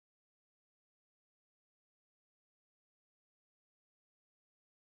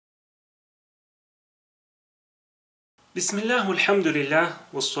بسم الله والحمد لله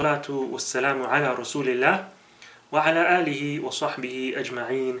والصلاة والسلام على رسول الله وعلى آله وصحبه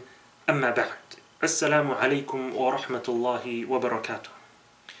أجمعين أما بعد السلام عليكم ورحمة الله وبركاته.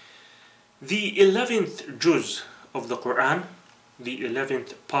 The 11th juz of the Quran, the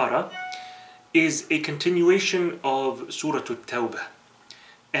 11th para, is a continuation of Surah At-Tawbah,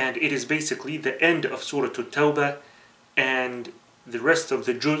 and it is basically the end of Surah At-Tawbah, and the rest of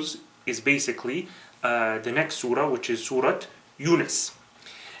the juz is basically the next surah, which is Surah Yunus.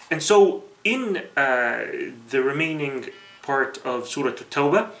 And so in the remaining part of Surah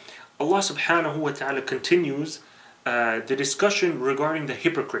At-Tawbah, Allah subhanahu wa ta'ala continues the discussion regarding the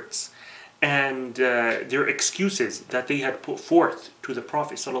hypocrites and their excuses that they had put forth to the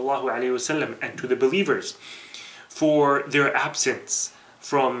Prophet sallallahu alaihi wasallam and to the believers for their absence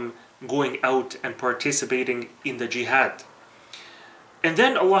from going out and participating in the jihad. And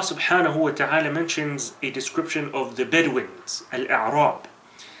then Allah subhanahu wa ta'ala mentions a description of the Bedouins, al-A'rab,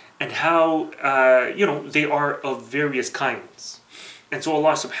 and how they are of various kinds. And so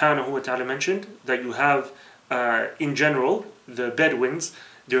Allah subhanahu wa ta'ala mentioned that you have in general the Bedouins,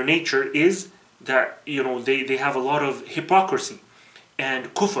 their nature is that they have a lot of hypocrisy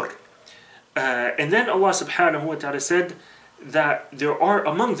and kufr. And then Allah subhanahu wa ta'ala said that there are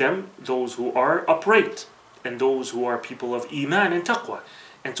among them those who are upright and those who are people of iman and taqwa,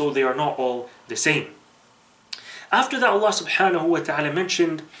 and so they are not all the same. After that, Allah subhanahu wa ta'ala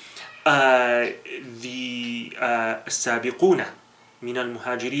mentioned the السابقون من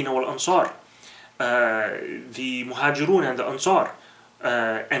المهاجرين والأنصار, the muhajirun and the ansar,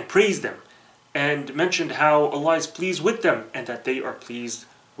 and praised them and mentioned how Allah is pleased with them and that they are pleased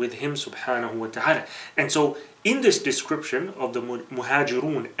with Him subhanahu wa ta'ala. And so in this description of the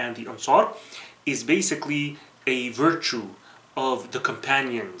muhajirun and the ansar is basically a virtue of the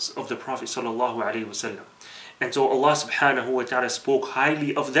companions of the Prophet sallallahu alaihi wasallam. And so Allah subhanahu wa ta'ala spoke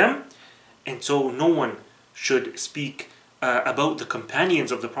highly of them, and so no one should speak about the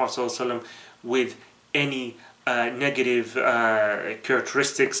companions of the Prophet sallallahu alaihi wasallam with any negative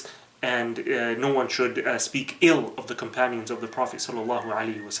characteristics, and no one should speak ill of the companions of the Prophet sallallahu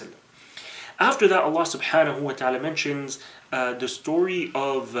alaihi wasallam. After that, Allah subhanahu wa ta'ala mentions the story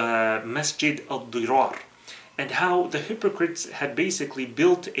of Masjid al-Dirar, and how the hypocrites had basically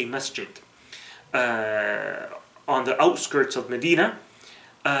built a masjid on the outskirts of Medina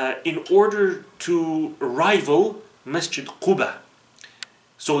in order to rival Masjid Quba,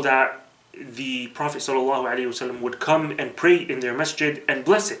 so that the Prophet ﷺ would come and pray in their masjid and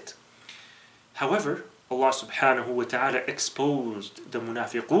bless it. However, Allah subhanahu wa ta'ala exposed the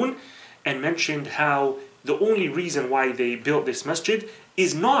munafiqun and mentioned how the only reason why they built this masjid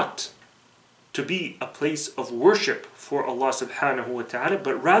is not to be a place of worship for Allah subhanahu wa ta'ala,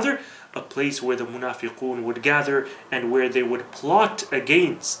 but rather a place where the munafiqun would gather and where they would plot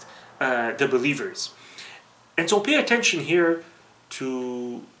against the believers. And so pay attention here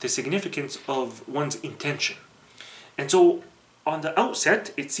to the significance of one's intention. And so on the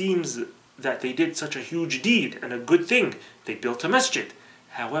outset, it seems that they did such a huge deed and a good thing. They built a masjid.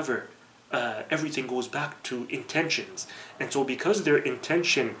 However, everything goes back to intentions. And so because their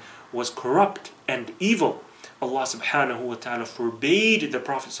intention was corrupt and evil, Allah subhanahu wa ta'ala forbade the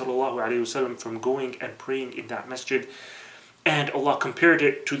Prophet sallallahu alaihi wasallam from going and praying in that masjid. And Allah compared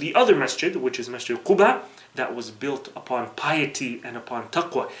it to the other masjid, which is Masjid Quba, that was built upon piety and upon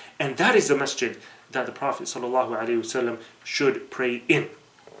taqwa. And that is the masjid that the Prophet sallallahu alaihi wasallam should pray in.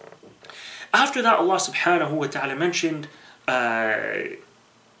 After that, Allah subhanahu wa ta'ala mentioned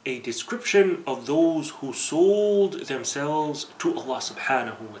a description of those who sold themselves to Allah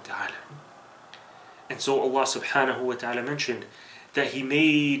subhanahu wa ta'ala. And so Allah subhanahu wa ta'ala mentioned that He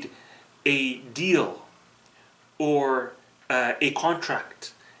made a deal or a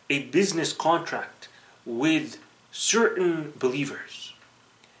contract, a business contract with certain believers.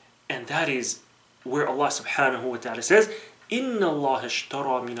 And that is where Allah subhanahu wa ta'ala says, إِنَّ اللَّهَ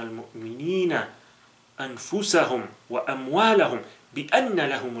اشْتَرَى مِنَ الْمُؤْمِنِينَ أَنفُسَهُمْ وَأَمْوَالَهُمْ بِأَنَّ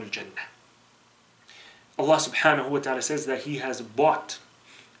لَهُمُ الْجَنَّةِ. Allah subhanahu wa ta'ala says that He has bought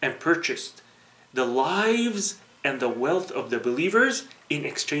and purchased the lives and the wealth of the believers in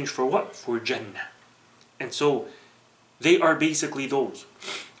exchange for what? For Jannah. And so they are basically those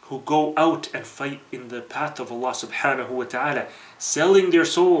who go out and fight in the path of Allah subhanahu wa ta'ala, selling their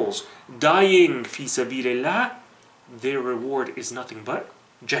souls, dying fi sabilillah. Their reward is nothing but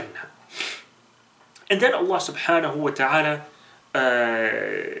Jannah. And then Allah subhanahu wa ta'ala,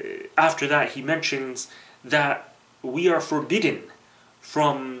 after that, He mentions that we are forbidden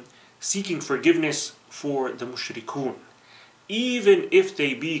from seeking forgiveness for the mushrikun, even if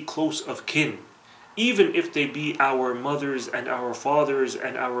they be close of kin even if they be our mothers and our fathers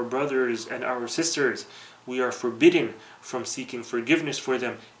and our brothers and our sisters, we are forbidden from seeking forgiveness for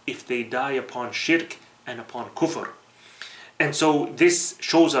them if they die upon shirk and upon kufr. And so this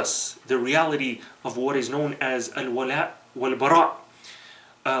shows us the reality of what is known as al-wala wal-bara,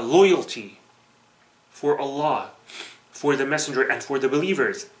 loyalty for Allah, for the Messenger, and for the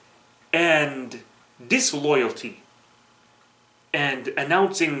believers, and disloyalty and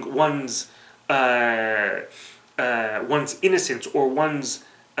announcing one's innocence or one's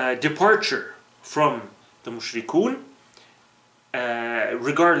departure from the mushrikun,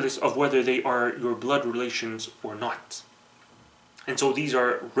 regardless of whether they are your blood relations or not. And so these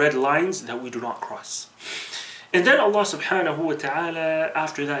are red lines that we do not cross. And then Allah subhanahu wa ta'ala,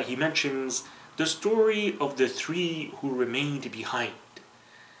 after that, He mentions the story of the three who remained behind,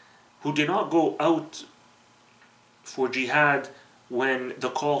 who did not go out for jihad when the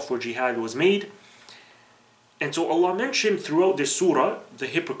call for jihad was made. And so Allah mentioned throughout this surah the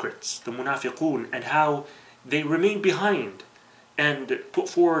hypocrites, the munafiqun, and how they remained behind and put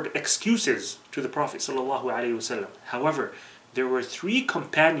forward excuses to the Prophet ﷺ. However, there were three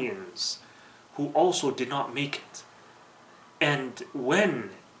companions who also did not make it. And when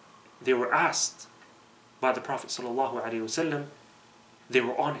they were asked by the Prophet ﷺ, they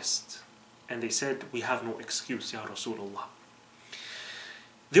were honest. And they said, "We have no excuse, Ya Rasulullah."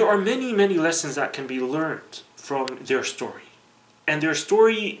 There are many, many lessons that can be learned from their story. And their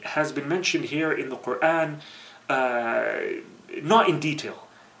story has been mentioned here in the Quran, not in detail.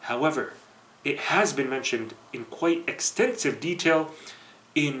 However, it has been mentioned in quite extensive detail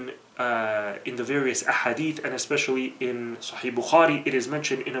in the various ahadith, and especially in Sahih Bukhari. It is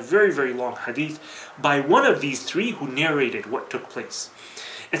mentioned in a very, very long hadith by one of these three who narrated what took place.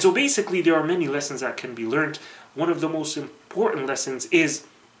 And so basically there are many lessons that can be learned. One of the most important lessons is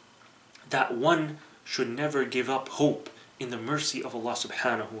that one should never give up hope in the mercy of Allah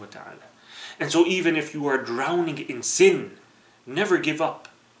subhanahu wa ta'ala. And so even if you are drowning in sin, never give up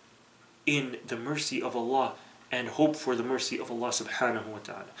in the mercy of Allah and hope for the mercy of Allah subhanahu wa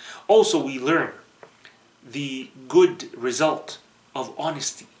ta'ala. Also, we learn the good result of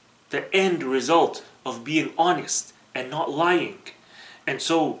honesty, the end result of being honest and not lying. And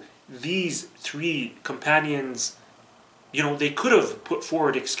so these three companions, they could have put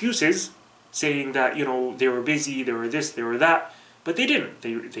forward excuses saying that, they were busy, they were this, they were that, but they didn't.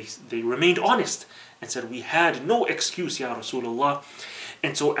 They remained honest and said, "We had no excuse, Ya Rasulullah."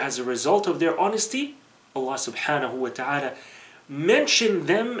 And so as a result of their honesty, Allah subhanahu wa ta'ala mentioned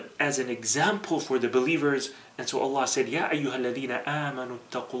them as an example for the believers. And so Allah said, "Ya ayyuhalladhina amanu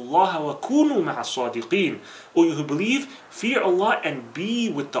ittaqullaha wa kunu ma'a sadiqeen." O you who believe, fear Allah and be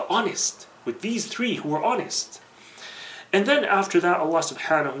with the honest, with these three who were honest. And then after that, Allah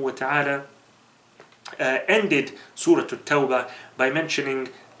subhanahu wa ta'ala ended Surah At-Tawbah by mentioning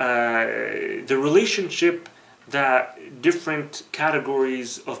the relationship that different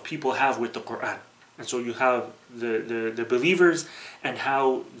categories of people have with the Quran. And so you have the believers and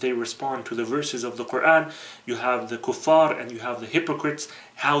how they respond to the verses of the Quran. You have the kuffar and you have the hypocrites,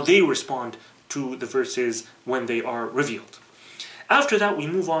 how they respond to the verses when they are revealed. After that, we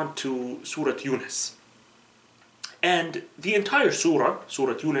move on to Surah Yunus. And the entire surah,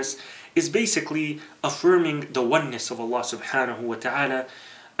 Surah Yunus, is basically affirming the oneness of Allah subhanahu wa ta'ala,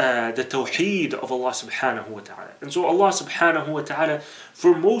 the tawheed of Allah subhanahu wa ta'ala. And so Allah subhanahu wa ta'ala,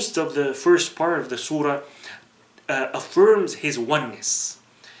 for most of the first part of the surah, affirms His oneness,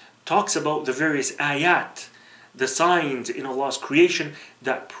 talks about the various ayat, the signs in Allah's creation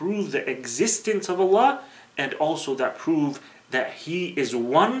that prove the existence of Allah, and also that prove that He is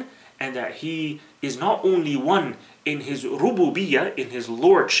one, and that He is not only one in His rububiyyah, in His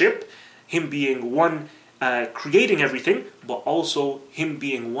lordship, Him being one creating everything, but also Him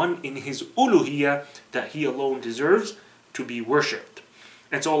being one in His uluhiyyah, that He alone deserves to be worshipped.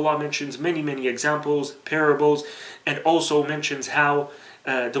 And so Allah mentions many, many examples, parables, and also mentions how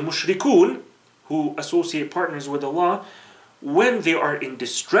the mushrikun, who associate partners with Allah, when they are in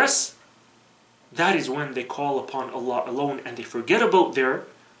distress, that is when they call upon Allah alone and they forget about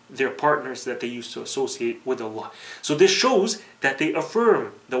their partners that they used to associate with Allah. So this shows that they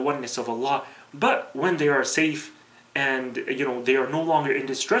affirm the oneness of Allah, but when they are safe and they are no longer in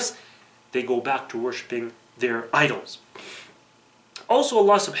distress, they go back to worshipping their idols. Also,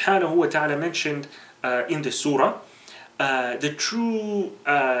 Allah subhanahu wa ta'ala mentioned in the surah the true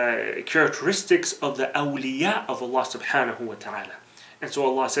characteristics of the awliya of Allah subhanahu wa ta'ala. And so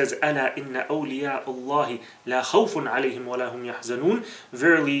Allah says, "Ala inna awliya Allahi la khawfun alayhim wa la hum yahzanun."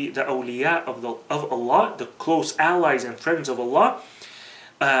 Verily, the awliya of Allah, the close allies and friends of Allah,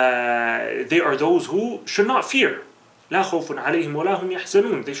 They are those who should not fear. لا خوف عليهم ولا هم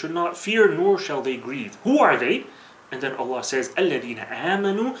يحزنون. They should not fear nor shall they grieve. Who are they? And then Allah says, الذين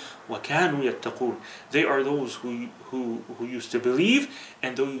آمنوا وكانوا يتقون. They are those who used to believe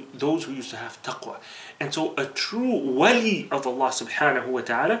and those who used to have taqwa. And so a true wali of Allah subhanahu wa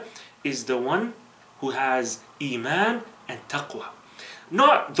ta'ala is the one who has iman and taqwa.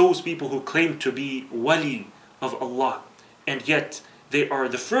 Not those people who claim to be wali of Allah and yet they are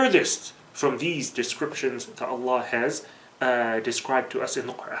the furthest from these descriptions that Allah has described to us in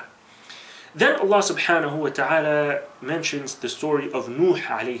the Quran. Then Allah subhanahu wa ta'ala mentions the story of Nuh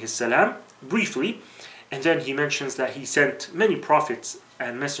alayhi salam briefly, and then he mentions that he sent many prophets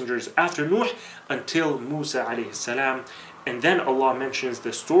and messengers after Nuh until Musa alayhi salam, and then Allah mentions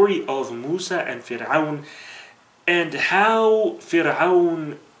the story of Musa and Fir'aun and how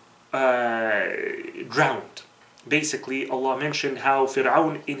Fir'aun drowned. Basically, Allah mentioned how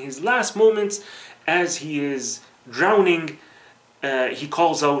Fir'aun in his last moments, as he is drowning, he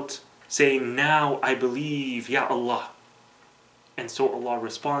calls out saying, now I believe, Ya Allah. And so Allah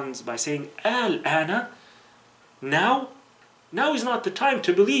responds by saying, Al-ana, now is not the time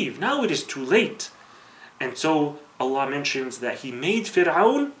to believe, now it is too late. And so Allah mentions that He made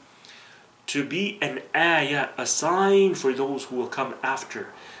Fir'aun to be an ayah, a sign for those who will come after.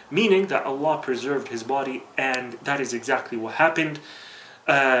 Meaning that Allah preserved his body, and that is exactly what happened.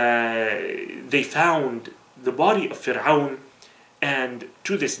 They found the body of Fir'aun, and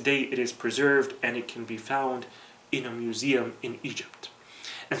to this day it is preserved and it can be found in a museum in Egypt.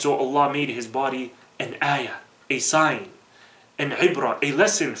 And so Allah made his body an ayah, a sign, an ibrah, a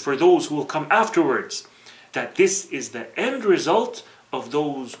lesson for those who will come afterwards, that this is the end result of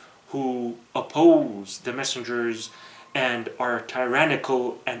those who oppose the messengers and are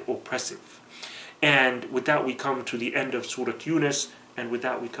tyrannical and oppressive. And with that we come to the end of Surah Yunus, and with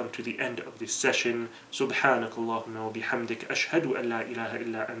that we come to the end of this session. Subhanak Allahumma wa bihamdik, ashhadu an la ilaha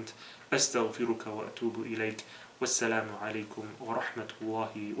illa ant, astaghfiruka wa atubu ilayk. Wassalamu alaikum wa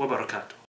rahmatullahi wa barakatuh.